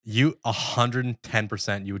You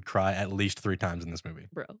 110% you would cry at least 3 times in this movie.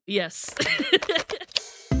 Bro. Yes.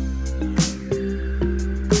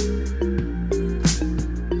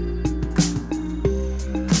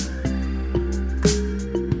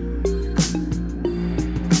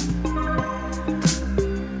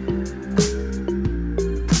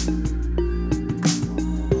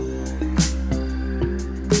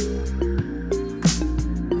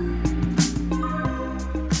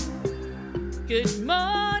 Good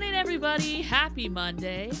morning, everybody. Happy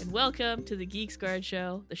Monday, and welcome to the Geek Squared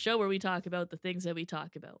Show, the show where we talk about the things that we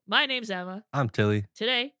talk about. My name's Emma. I'm Tilly.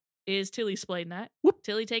 Today is Tilly Splain that.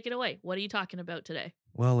 Tilly, take it away. What are you talking about today?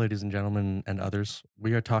 Well, ladies and gentlemen and others,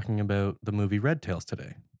 we are talking about the movie Red Tails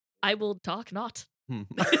today. I will talk not.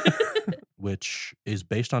 Which is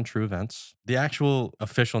based on true events. The actual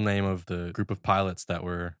official name of the group of pilots that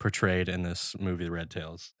were portrayed in this movie, Red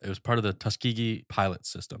Tails, it was part of the Tuskegee pilot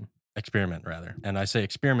system. Experiment, rather. And I say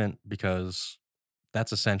experiment because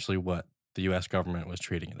that's essentially what the U.S. government was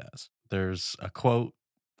treating it as. There's a quote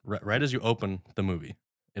right as you open the movie.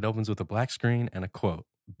 It opens with a black screen and a quote.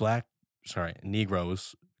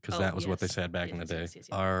 Negroes, because that was what they said back in the day,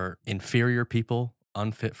 are inferior people,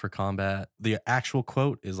 unfit for combat. The actual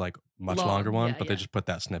quote is like much longer one, but they just put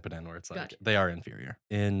that snippet in where it's like, they are inferior.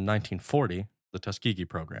 In 1940, the Tuskegee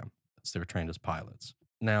program, they were trained as pilots.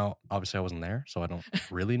 Now, obviously, I wasn't there, so I don't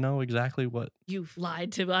really know exactly what... You've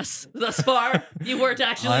lied to us thus far. You weren't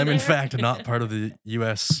actually I'm, there. in fact, not part of the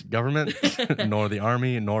U.S. government, nor the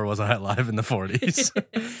Army, nor was I alive in the 40s.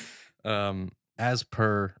 As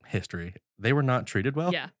per history, they were not treated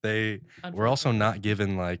well. Yeah. They were also not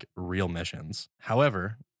given, like, real missions.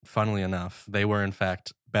 However, funnily enough, they were, in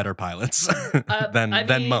fact, better pilots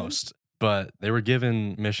than most. But they were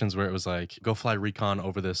given missions where it was like, go fly recon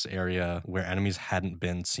over this area where enemies hadn't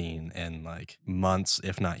been seen in like months,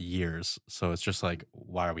 if not years. So it's just like,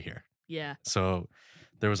 why are we here? Yeah. So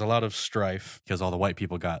there was a lot of strife because all the white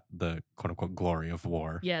people got the quote unquote glory of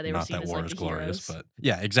war. Yeah, they were not seen that as war like is the glorious, heroes. but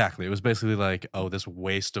yeah, exactly. It was basically like, oh, this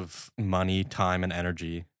waste of money, time, and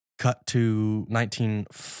energy. Cut to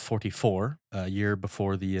 1944, a year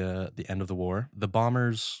before the end of the war. The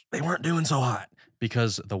bombers, they weren't doing so hot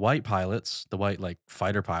because the white pilots, the white like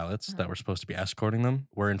fighter pilots that were supposed to be escorting them,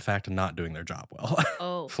 were in fact not doing their job well.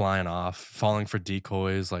 Oh. Flying off, falling for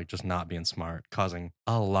decoys, like just not being smart, causing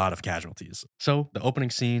a lot of casualties. So the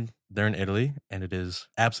opening scene, they're in Italy, and it is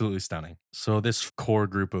absolutely stunning. So this core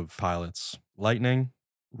group of pilots, Lightning,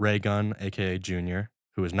 Ray Gun, aka Junior,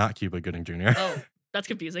 who is not Cuba Gooding Jr. Oh. That's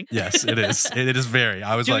confusing. Yes, it is. It is very.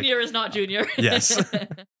 I was Junior like, is not Junior. Yes.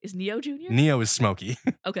 Is Neo Junior? Neo is Smokey.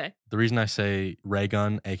 Okay. The reason I say Ray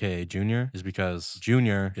Gun, aka Junior, is because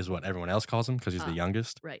Junior is what everyone else calls him because he's the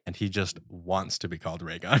youngest. Right. And he just wants to be called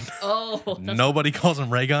Ray Gun. Oh. Nobody calls him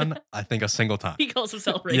Ray Gun, I think, a single time. He calls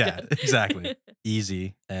himself Ray Yeah, Gun. exactly.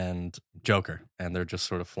 Easy and Joker. And they're just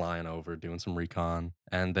sort of flying over, doing some recon.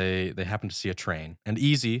 And they happen to see a train. And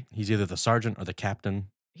Easy, he's either the sergeant or the captain.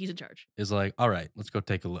 He's in charge. Is like, all right, let's go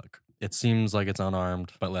take a look. It seems like it's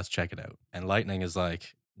unarmed, but let's check it out. And Lightning is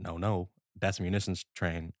like, no, that's a munitions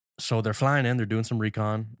train. So they're flying in, they're doing some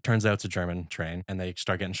recon. Turns out it's a German train, and they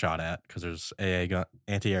start getting shot at because there's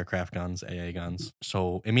anti-aircraft guns, AA guns.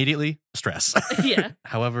 So immediately, stress. Yeah.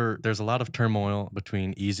 However, there's a lot of turmoil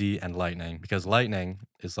between Easy and Lightning because Lightning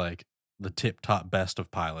is like the tip-top best of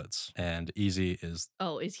pilots, and Easy is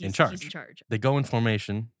in charge. He's in charge. They go in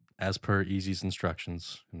formation as per Easy's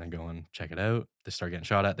instructions, and then go and check it out. They start getting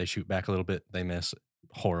shot at. They shoot back a little bit. They miss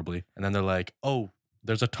horribly. And then they're like, oh,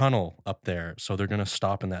 there's a tunnel up there, so they're going to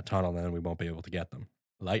stop in that tunnel, and then we won't be able to get them.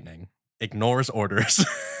 Lightning ignores orders.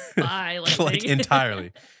 Bye, Lightning. Like,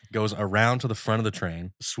 entirely. Goes around to the front of the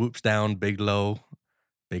train, swoops down Little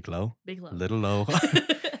Low,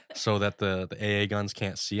 so that the AA guns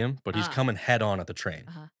can't see him, but he's coming head on at the train,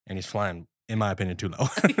 and he's flying, in my opinion, too low.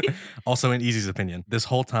 Also, in Easy's opinion, this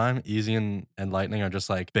whole time, Easy and Lightning are just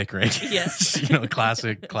like bickering. Yes.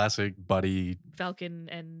 Classic buddy. Falcon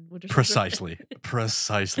and Winter Soldier.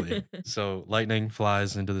 Precisely. So Lightning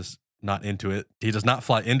flies into this, not into it. He does not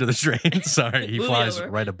fly into the train. Sorry. He flies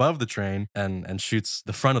right above the train and shoots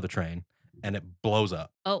the front of the train, and it blows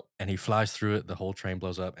up. Oh. And he flies through it. The whole train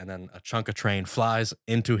blows up, and then a chunk of train flies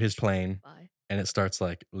into his plane. Bye. and it starts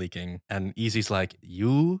like leaking. And Easy's like,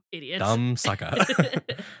 "You Idiots. dumb sucker.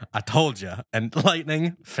 I told you." And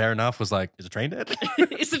Lightning, fair enough, was like, "Is the train dead?"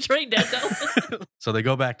 Is the train dead though? So they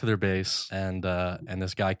go back to their base, and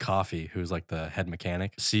this guy Coffee, who's like the head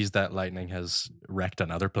mechanic, sees that Lightning has wrecked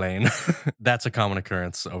another plane. That's a common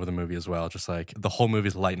occurrence over the movie as well. Just like the whole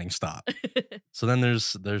movie's lightning stop. So then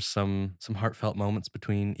there's some heartfelt moments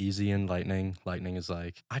between Easy and Lightning. Lightning is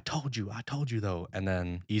like, I told you though. And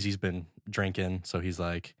then Easy's been drinking, so he's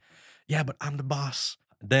like, "Yeah, but I'm the boss."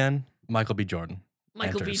 Then Michael B. Jordan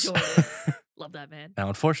Michael B. enters. Jordan. Love that man. Now,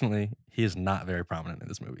 unfortunately, he is not very prominent in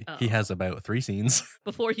this movie. He has about 3 scenes.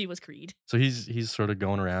 Before he was Creed. So he's sort of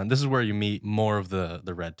going around. This is where you meet more of the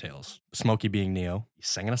Red Tails. Smokey being Neo, he's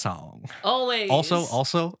singing a song. Always.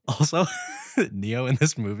 Also, Neo in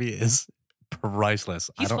this movie is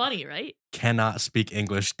priceless. He's funny, right? Cannot speak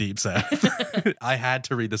English deep set. I had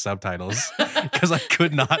to read the subtitles because I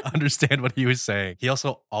could not understand what he was saying. He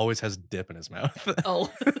also always has dip in his mouth.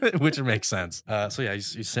 Oh. Which makes sense. So yeah,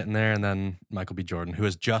 he's sitting there, and then Michael B. Jordan, who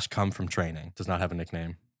has just come from training, does not have a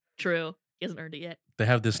nickname. True. He hasn't earned it yet. They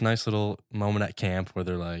have this nice little moment at camp where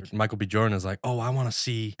they're like, Michael B. Jordan is like, "Oh, I want to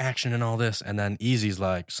see action and all this." And then Easy's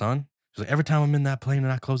like, "Son," he's like, "every time I'm in that plane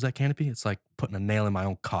and I close that canopy, it's like putting a nail in my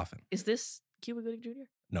own coffin." Is this Cuba Gooding Jr.?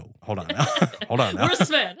 No, hold on now. Hold on now. Where's this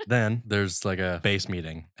man? Then there's like a base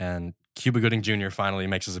meeting, and Cuba Gooding Jr. finally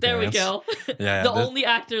makes his appearance. There we go. Yeah, the only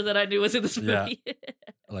actor that I knew was in this movie. Yeah.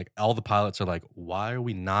 Like all the pilots are like, "Why are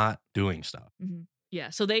we not doing stuff?" Mm-hmm. Yeah,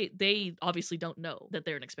 so they obviously don't know that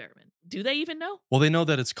they're an experiment. Do they even know? Well, they know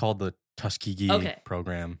that it's called the Tuskegee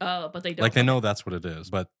program. Oh, but they don't. Like they know that's what it is,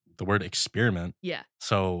 but the word experiment. Yeah.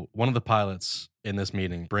 So one of the pilots in this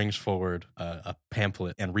meeting brings forward a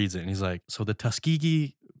pamphlet and reads it, and he's like, "So the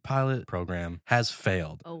Tuskegee pilot program has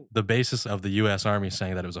failed. Oh. The basis of the U.S. Army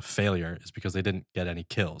saying that it was a failure is because they didn't get any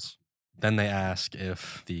kills." Then they ask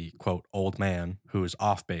if the, quote, old man, who is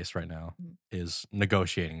off base right now, is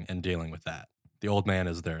negotiating and dealing with that. The old man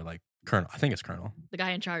is their, like, colonel. I think it's colonel. The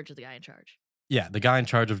guy in charge of the guy in charge. Yeah, the guy in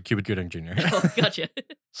charge of Cuba Gooding Jr. Oh, gotcha.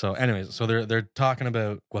 So anyways, so they're talking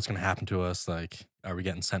about what's going to happen to us. Like, are we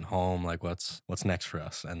getting sent home? Like, what's next for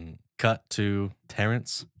us? And cut to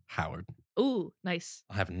Terrence Howard. Ooh, nice.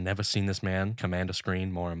 I have never seen this man command a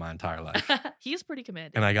screen more in my entire life. He is pretty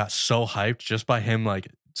commanding. And I got so hyped just by him, like,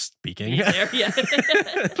 speaking. There, yeah.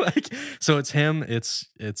 Like, so it's him,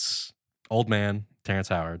 it's old man Terrence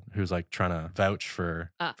Howard, who's like trying to vouch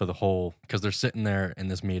for the whole, because they're sitting there in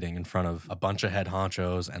this meeting in front of a bunch of head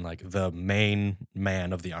honchos and like the main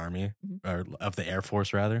man of the army, or of the Air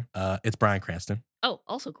Force rather. It's Bryan Cranston. Oh,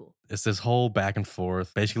 also cool. It's this whole back and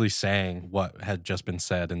forth, basically saying what had just been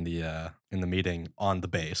said in the meeting on the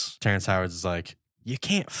base. Terrence Howard is like, "You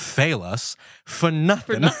can't fail us for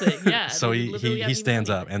nothing." For nothing, yeah. So he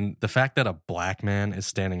stands up. And the fact that a black man is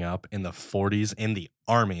standing up in the 40s in the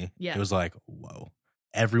army, it was like, whoa.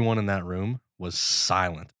 Everyone in that room was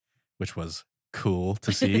silent, which was cool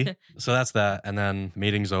to see. So that's that. And then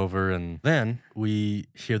meeting's over. And then we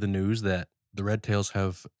hear the news that the Red Tails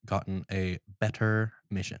have gotten a better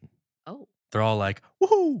mission. Oh. They're all like,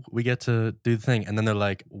 woohoo, we get to do the thing. And then they're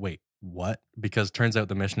like, wait, what? Because turns out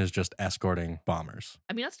the mission is just escorting bombers.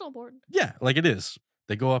 I mean, that's still important. Yeah, like it is.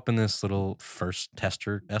 They go up in this little first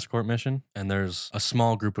tester escort mission, and there's a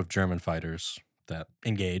small group of German fighters that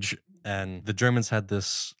engage. And the Germans had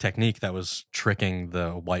this technique that was tricking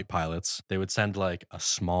the white pilots. They would send like a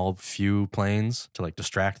small few planes to like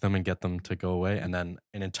distract them and get them to go away. And then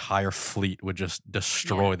an entire fleet would just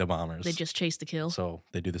destroy the bombers. They just chase the kill. So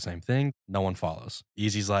they do the same thing. No one follows.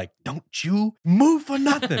 Easy's like, "Don't you move for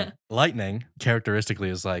nothing." Lightning, characteristically,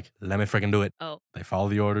 is like, "Let me freaking do it." Oh. They follow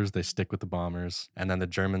the orders. They stick with the bombers. And then the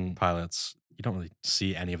German pilots, you don't really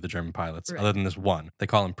see any of the German pilots other than this one. They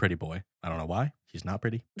call him Pretty Boy. I don't know why. He's not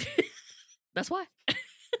pretty. That's why.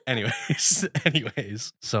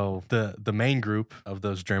 Anyways, so the main group of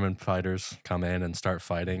those German fighters come in and start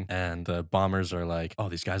fighting, and the bombers are like, "Oh,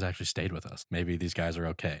 these guys actually stayed with us. Maybe these guys are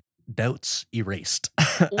okay." Doubts erased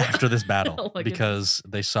after this battle because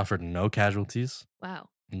they suffered no casualties. Wow.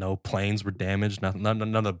 No planes were damaged.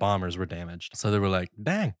 None of the bombers were damaged. So they were like,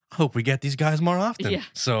 "Dang, I hope we get these guys more often." Yeah.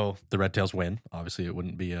 So the Red Tails win. Obviously, it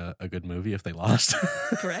wouldn't be a good movie if they lost.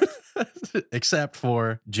 Correct. Except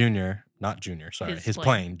for his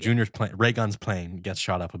plane. Yeah. Junior's plane, Ray Gun's plane gets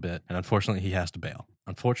shot up a bit, and unfortunately, he has to bail.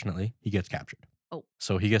 Unfortunately, he gets captured. Oh.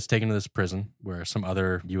 So he gets taken to this prison where some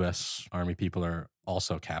other U.S. Army people are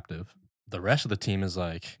also captive. The rest of the team is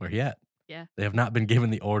like, "Where he at?" Yeah. They have not been given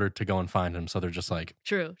the order to go and find him, so they're just like...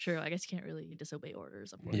 True. I guess you can't really disobey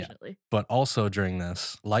orders, unfortunately. But also during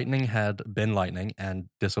this, lightning had been lightning and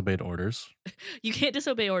disobeyed orders. You can't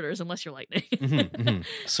disobey orders unless you're lightning.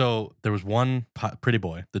 So there was one pretty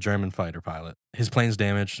boy, the German fighter pilot. His plane's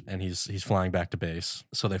damaged and he's flying back to base.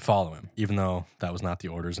 So they follow him, even though that was not the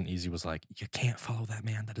orders. And Easy was like, you can't follow that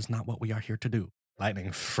man. That is not what we are here to do.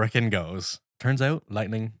 Lightning frickin' goes. Turns out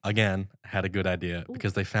Lightning, again, had a good idea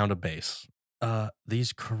because they found a base.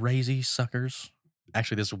 These crazy suckers,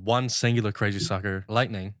 actually this one singular crazy sucker,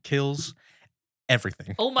 Lightning, kills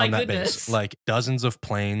everything. Oh my on that goodness. base. Like dozens of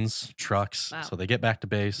planes, trucks. Wow. So they get back to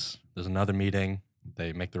base. There's another meeting.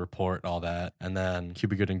 They make the report, all that. And then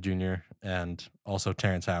Cuba Gooding Jr. and also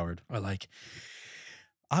Terrence Howard are like,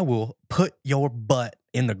 I will put your butt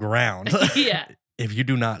in the ground Yeah. if you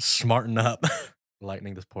do not smarten up.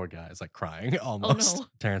 Lightning, this poor guy, is like crying almost. Oh, no.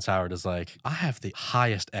 Terrence Howard is like, I have the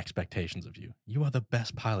highest expectations of you. You are the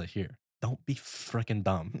best pilot here. Don't be freaking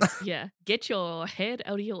dumb. Yeah. Get your head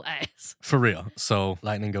out of your ass. For real. So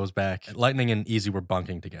Lightning goes back. Lightning and Easy were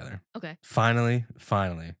bunking together. Okay. Finally,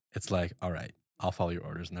 it's like, all right, I'll follow your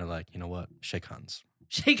orders. And they're like, you know what? Shake hands.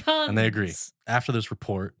 Shake hands. And they agree. After this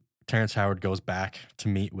report, Terrence Howard goes back to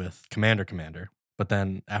meet with Commander. But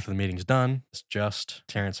then after the meeting's done, it's just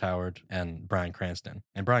Terrence Howard and Bryan Cranston.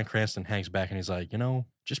 And Bryan Cranston hangs back and he's like,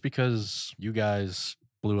 just because you guys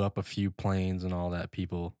blew up a few planes and all that,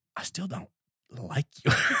 people, I still don't like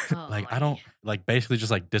you. I don't, basically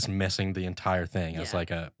just dismissing the entire thing as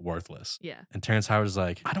a worthless. Yeah. And Terrence Howard is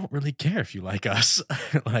like, I don't really care if you like us.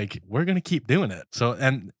 We're going to keep doing it. So,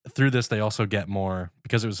 and through this, they also get more,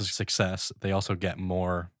 because it was a success, they also get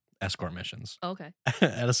more escort missions. Okay.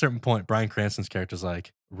 At a certain point, Bryan Cranston's character's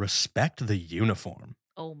like, respect the uniform.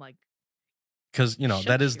 Oh my. Because,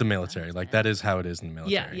 that is the military. That is how it is in the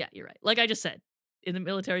military. Yeah, you're right. Like I just said, in the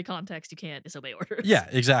military context, you can't disobey orders. Yeah,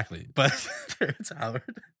 exactly. But Terrence Howard,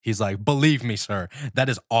 he's like, believe me, sir, that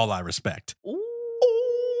is all I respect. Ooh.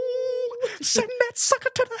 Send that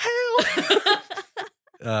sucker to the hell.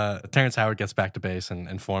 Terrence Howard gets back to base and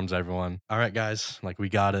informs everyone, all right, guys, we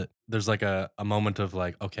got it. There's a moment of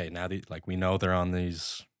okay, now we know they're on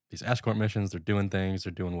these escort missions. They're doing things.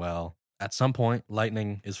 They're doing well. At some point,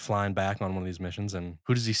 Lightning is flying back on one of these missions. And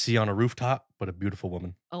who does he see on a rooftop but a beautiful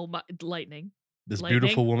woman? Oh, my. Lightning. This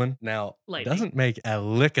beautiful woman. Now, it doesn't make a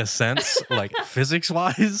lick of sense,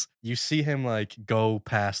 physics-wise. You see him, go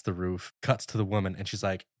past the roof, cuts to the woman, and she's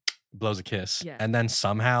blows a kiss. Yeah. And then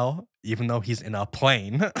somehow, even though he's in a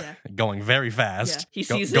plane, going very fast, he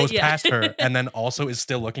sees goes past her, and then also is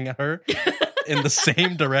still looking at her in the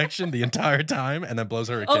same direction the entire time, and then blows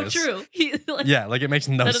her a kiss. Oh, true. It makes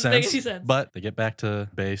no that sense. Make any sense. But they get back to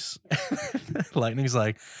base. Lightning's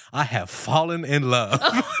like, I have fallen in love.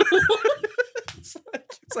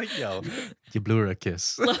 It's like, yo, you blew her a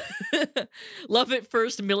kiss. Love at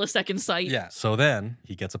first millisecond sight. Yeah. So then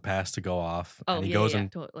he gets a pass to go off. And he goes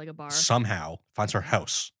to a bar. Somehow finds her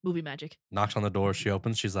house. Movie magic. Knocks on the door. She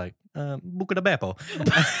opens. She's like, Buca de Beppo.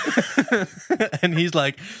 And he's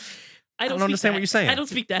like, I don't understand what you're saying. I don't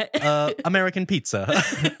speak that. American pizza.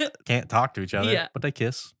 Can't talk to each other. Yeah. But they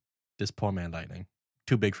kiss. This poor man, Lightning.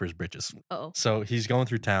 Too big for his britches. Uh-oh. So he's going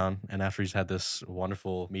through town, and after he's had this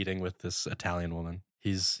wonderful meeting with this Italian woman,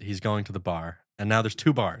 he's going to the bar. And now there's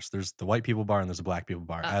two bars. There's the white people bar and there's the black people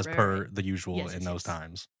bar, as per the usual in those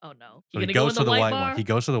times. Oh no. So he goes to the white bar? one. He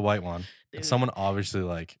goes to the white one. Dude. And someone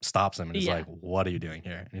obviously stops him and is like, what are you doing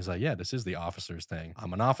here? And he's like, yeah, this is the officer's thing.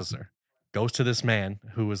 I'm an officer. Goes to this man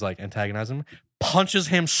who was antagonizing him, punches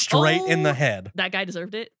him straight in the head. That guy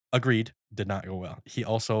deserved it. Agreed. Did not go well. He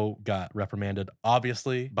also got reprimanded,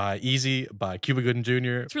 obviously, by Easy, by Cuba Gooding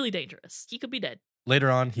Jr. It's really dangerous. He could be dead. Later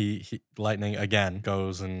on, he Lightning again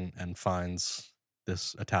goes and finds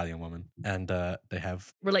this Italian woman, and they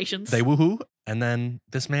have relations. They woohoo, and then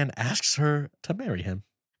this man asks her to marry him.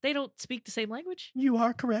 They don't speak the same language? You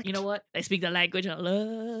are correct. You know what? They speak the language of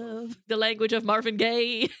love, the language of Marvin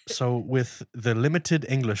Gaye. So with the limited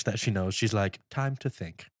English that she knows, she's like, time to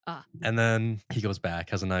think. And then he goes back,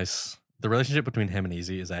 has a nice... The relationship between him and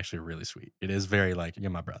Easy is actually really sweet. It is very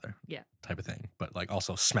you're my brother type of thing. But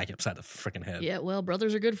also smack you upside the freaking head. Yeah, well,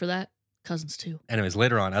 brothers are good for that. Cousins too. Anyways,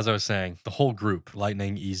 later on, as I was saying, the whole group,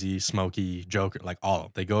 Lightning, Easy, Smokey, Joker, all of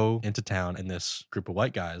them, they go into town, and this group of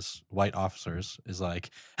white guys, white officers, is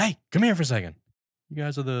like, hey, come here for a second. You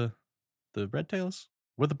guys are the Red Tails?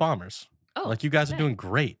 We're the bombers. Oh, you guys are doing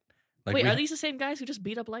great. Wait, are these the same guys who just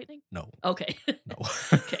beat up Lightning? No. Okay. No.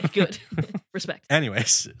 Okay, good. Respect.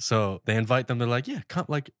 Anyways, so they invite them. They're like, yeah, come,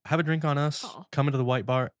 have a drink on us. Aww. Come into the white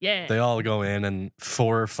bar. Yeah. They all go in, and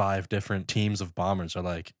 4 or 5 different teams of bombers are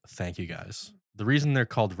like, thank you guys. the reason they're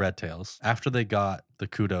called Red Tails, after they got the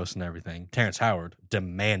kudos and everything, Terrence Howard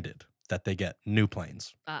demanded that they get new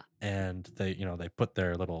planes. And they put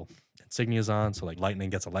their little insignias on. So like Lightning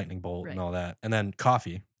gets a lightning bolt and all that. And then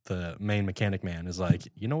Coffee, the main mechanic man, is like,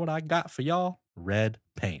 you know what I got for y'all? Red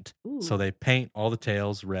paint. Ooh. So they paint all the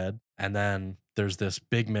tails red. And then there's this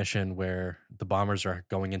big mission where the bombers are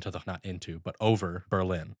going over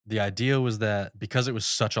Berlin. The idea was that because it was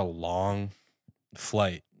such a long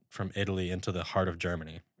flight from Italy into the heart of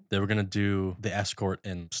Germany, they were going to do the escort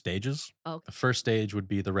in stages. Oh. The first stage would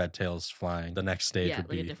be the Red Tails flying. The next stage would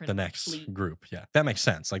be the next fleet group. Yeah, that makes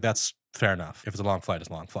sense. Like, that's fair enough. If it's a long flight, it's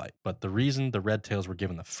a long flight. But the reason the Red Tails were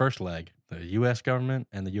given the first leg, the U.S. government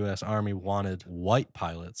and the U.S. Army wanted white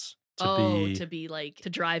pilots to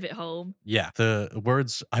drive it home. Yeah. The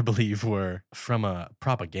words, I believe, were from a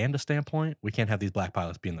propaganda standpoint, we can't have these black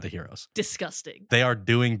pilots being the heroes. Disgusting. They are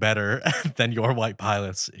doing better than your white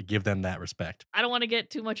pilots. Give them that respect. I don't want to get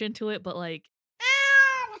too much into it, but like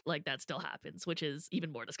that still happens, which is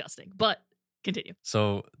even more disgusting. But continue.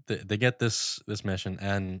 So they get this mission,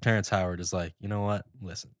 and Terrence Howard is like, you know what?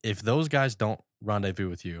 Listen, if those guys don't rendezvous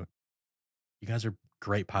with you, you guys are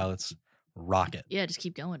great pilots. Rocket. Yeah, just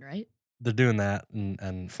keep going, right? They're doing that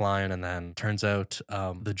and flying, and then turns out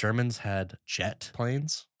the Germans had jet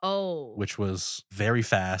planes. Oh. Which was very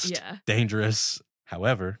fast, dangerous.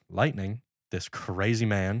 However, Lightning, this crazy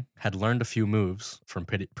man, had learned a few moves from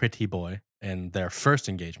Pretty Boy in their first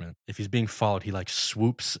engagement. If he's being followed, he like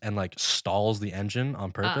swoops and like stalls the engine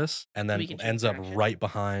on purpose and then ends up right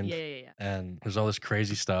behind. Yeah. And there's all this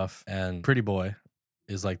crazy stuff. And Pretty Boy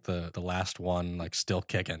is like the last one, like still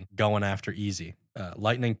kicking, going after Easy.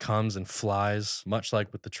 Lightning comes and flies, much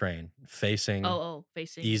like with the train, facing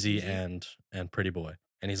Easy and Pretty Boy.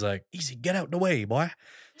 And he's like, Easy, get out the way, boy.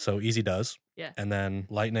 So Easy does. Yeah. And then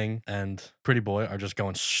Lightning and Pretty Boy are just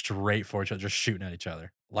going straight for each other, just shooting at each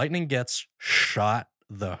other. Lightning gets shot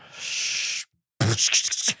bullet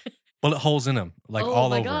holes in him, like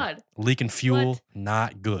all over. God. Leaking fuel,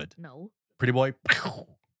 not good. No. Pretty Boy,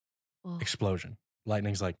 explosion.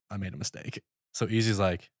 Lightning's like, I made a mistake. So Easy's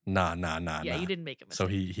like, nah. Yeah, you didn't make a mistake. So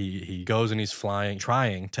he goes and he's flying,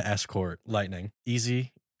 trying to escort Lightning.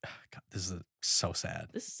 Easy, God, this is so sad.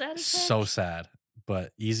 This is sad as heck. So sad.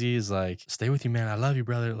 But Easy is like, stay with you, man. I love you,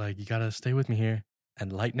 brother. Like, you gotta stay with me here.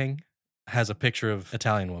 And Lightning has a picture of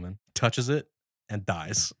Italian woman, touches it, and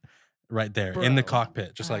dies right there in the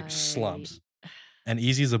cockpit, just like slumps. And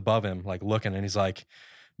Easy's above him, like looking, and he's like,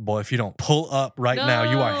 boy, if you don't pull up now,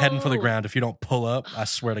 you are heading for the ground. If you don't pull up, I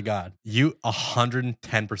swear to God, you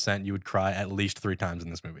 110% you would cry at least 3 times in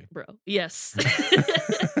this movie. Bro, yes.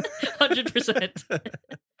 100%.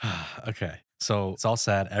 Okay, so it's all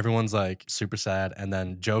sad. Everyone's like super sad. And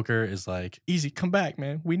then Joker is like, Easy, come back,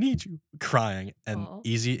 man. We need you. Crying. And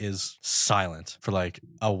Easy is silent for like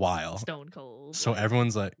a while. Stone cold. So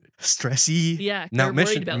everyone's like, stressy. Yeah. Now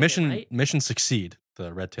mission succeed.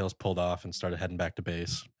 The Red Tails pulled off and started heading back to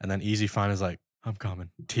base. And then Easy finally is like, I'm coming.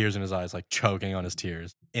 Tears in his eyes, like choking on his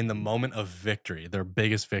tears. In the moment of victory, their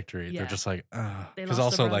biggest victory, they're just like, because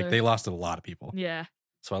also like they lost a lot of people. Yeah.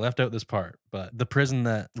 So I left out this part, but the prison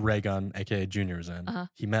that Raygun, aka Junior, is in,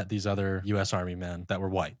 he met these other U.S. Army men that were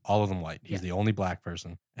white, all of them white. He's the only black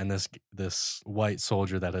person. And this white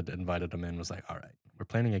soldier that had invited him in was like, all right, we're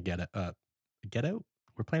planning a get out?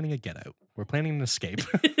 We're planning a get out. We're planning an escape.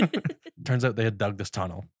 Turns out they had dug this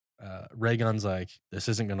tunnel. Raygun's like, this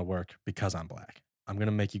isn't going to work because I'm black. I'm going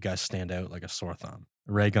to make you guys stand out like a sore thumb.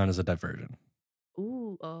 Raygun is a diversion.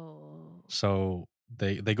 Ooh, oh. So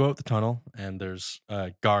they go out the tunnel and there's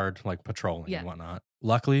a guard like patrolling and whatnot.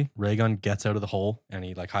 Luckily, Raygun gets out of the hole and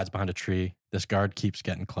he like hides behind a tree. This guard keeps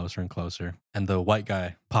getting closer and closer. And the white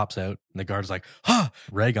guy pops out and the guard's like,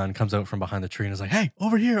 Raygun comes out from behind the tree and is like, hey,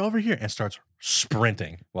 over here, and starts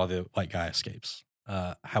sprinting while the white guy escapes.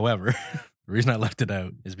 However, the reason I left it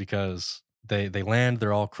out is because they land,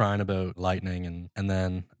 they're all crying about Lightning, and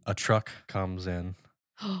then a truck comes in.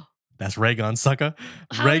 That's Raygun, sucker.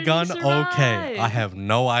 Raygun, okay. I have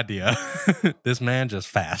no idea. This man just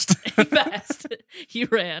fast. He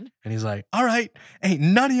ran. And he's like, all right, ain't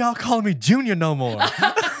none of y'all calling me Junior no more.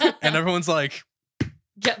 And everyone's like,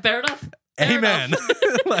 fair enough. Amen.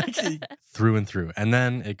 Like through and through. And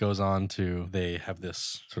then it goes on to, they have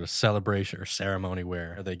this sort of celebration or ceremony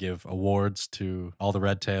where they give awards to all the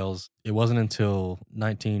Red Tails. It wasn't until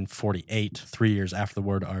 1948, 3 years after the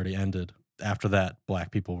war already ended. After that, black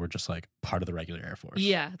people were just like part of the regular Air Force.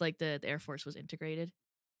 Yeah, like the Air Force was integrated.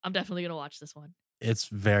 I'm definitely going to watch this one. It's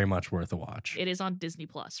very much worth a watch. It is on Disney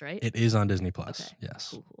Plus, right? It is on Disney Plus, okay. Yes.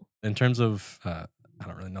 Cool. In terms of, I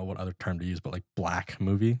don't really know what other term to use, but like black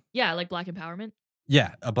movie. Yeah, like black empowerment.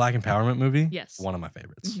 Yeah, a Black empowerment movie. Yes. One of my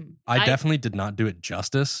favorites. Mhm. I definitely did not do it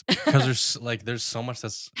justice because there's so much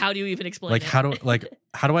that's How do you even explain like it?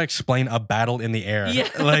 how do I explain a battle in the air? Yeah.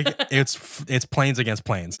 Like it's planes against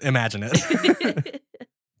planes. Imagine it.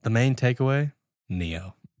 The main takeaway,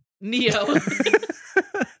 Neo.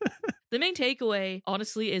 The main takeaway,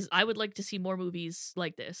 honestly, is I would like to see more movies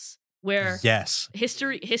like this, where Yes.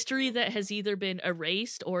 history that has either been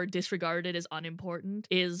erased or disregarded as unimportant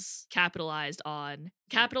is capitalized on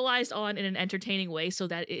in an entertaining way so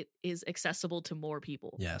that it is accessible to more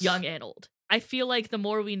people, Yes. young and old. I feel like the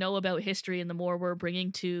more we know about history and the more we're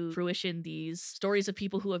bringing to fruition these stories of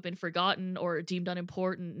people who have been forgotten or deemed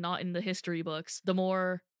unimportant, not in the history books, the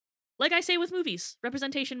more, like I say with movies,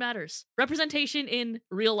 representation matters. Representation in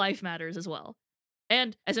real life matters as well.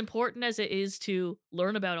 And as important as it is to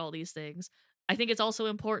learn about all these things, I think it's also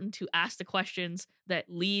important to ask the questions that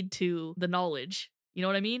lead to the knowledge. You know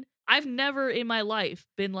what I mean? I've never in my life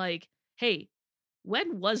been like, hey,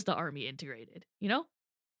 when was the army integrated? You know?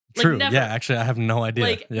 Like, True. never. Yeah, actually, I have no idea.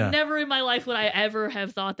 Like, yeah. never in my life would I ever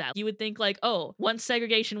have thought that. You would think like, oh, once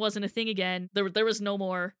segregation wasn't a thing again, there was no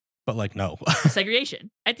more But like, no.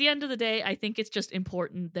 segregation. At the end of the day, I think it's just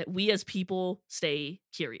important that we as people stay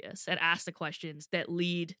curious and ask the questions that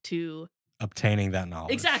lead to Obtaining that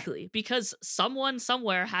knowledge. exactly, because someone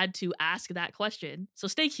somewhere had to ask that question. So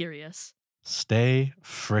stay curious. Stay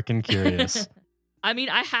freaking curious. I mean,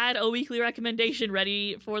 I had a weekly recommendation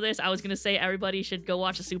ready for this. I was going to say everybody should go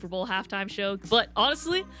watch a Super Bowl halftime show. But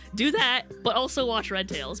honestly, do that, but also watch Red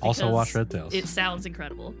Tails. Also watch Red Tails. It sounds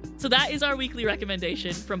incredible. So that is our weekly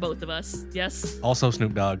recommendation from both of us. Yes? Also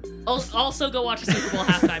Snoop Dogg. Also go watch a Super Bowl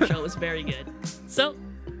halftime show. It was very good. So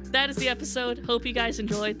that is the episode. Hope you guys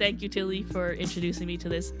enjoyed. Thank you, Tilly, for introducing me to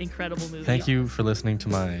this incredible movie. Thank you for listening to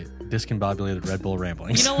my discombobulated Red Bull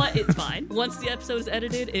ramblings. You know what? It's fine. Once the episode is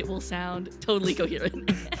edited, it will sound totally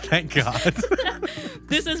coherent. Thank God.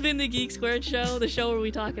 This has been the Geek Squared Show, the show where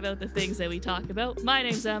we talk about the things that we talk about. My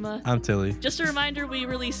name's Emma. I'm Tilly. Just a reminder, we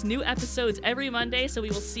release new episodes every Monday, so we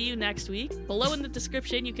will see you next week. Below in the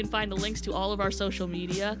description, you can find the links to all of our social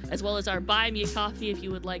media, as well as our Buy Me a Coffee if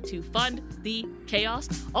you would like to fund the chaos.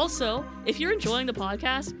 Also, if you're enjoying the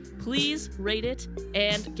podcast, please rate it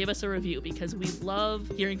and give us a review, because we love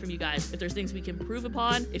hearing from you guys. If there's things we can improve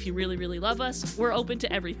upon, if you really, really love us, we're open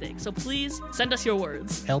to everything. So please send us your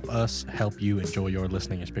words. Help us help you enjoy your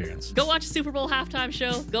listening experience. Go watch a Super Bowl halftime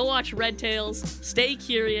show. Go watch Red Tails. Stay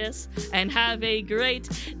curious and have a great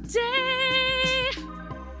day.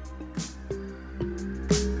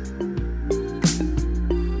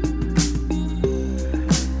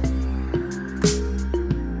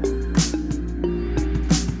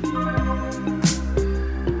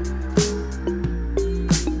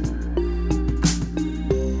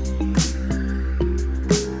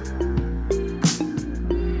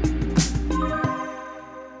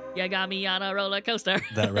 You got me on a roller coaster.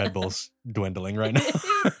 That Red Bull's dwindling right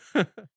now.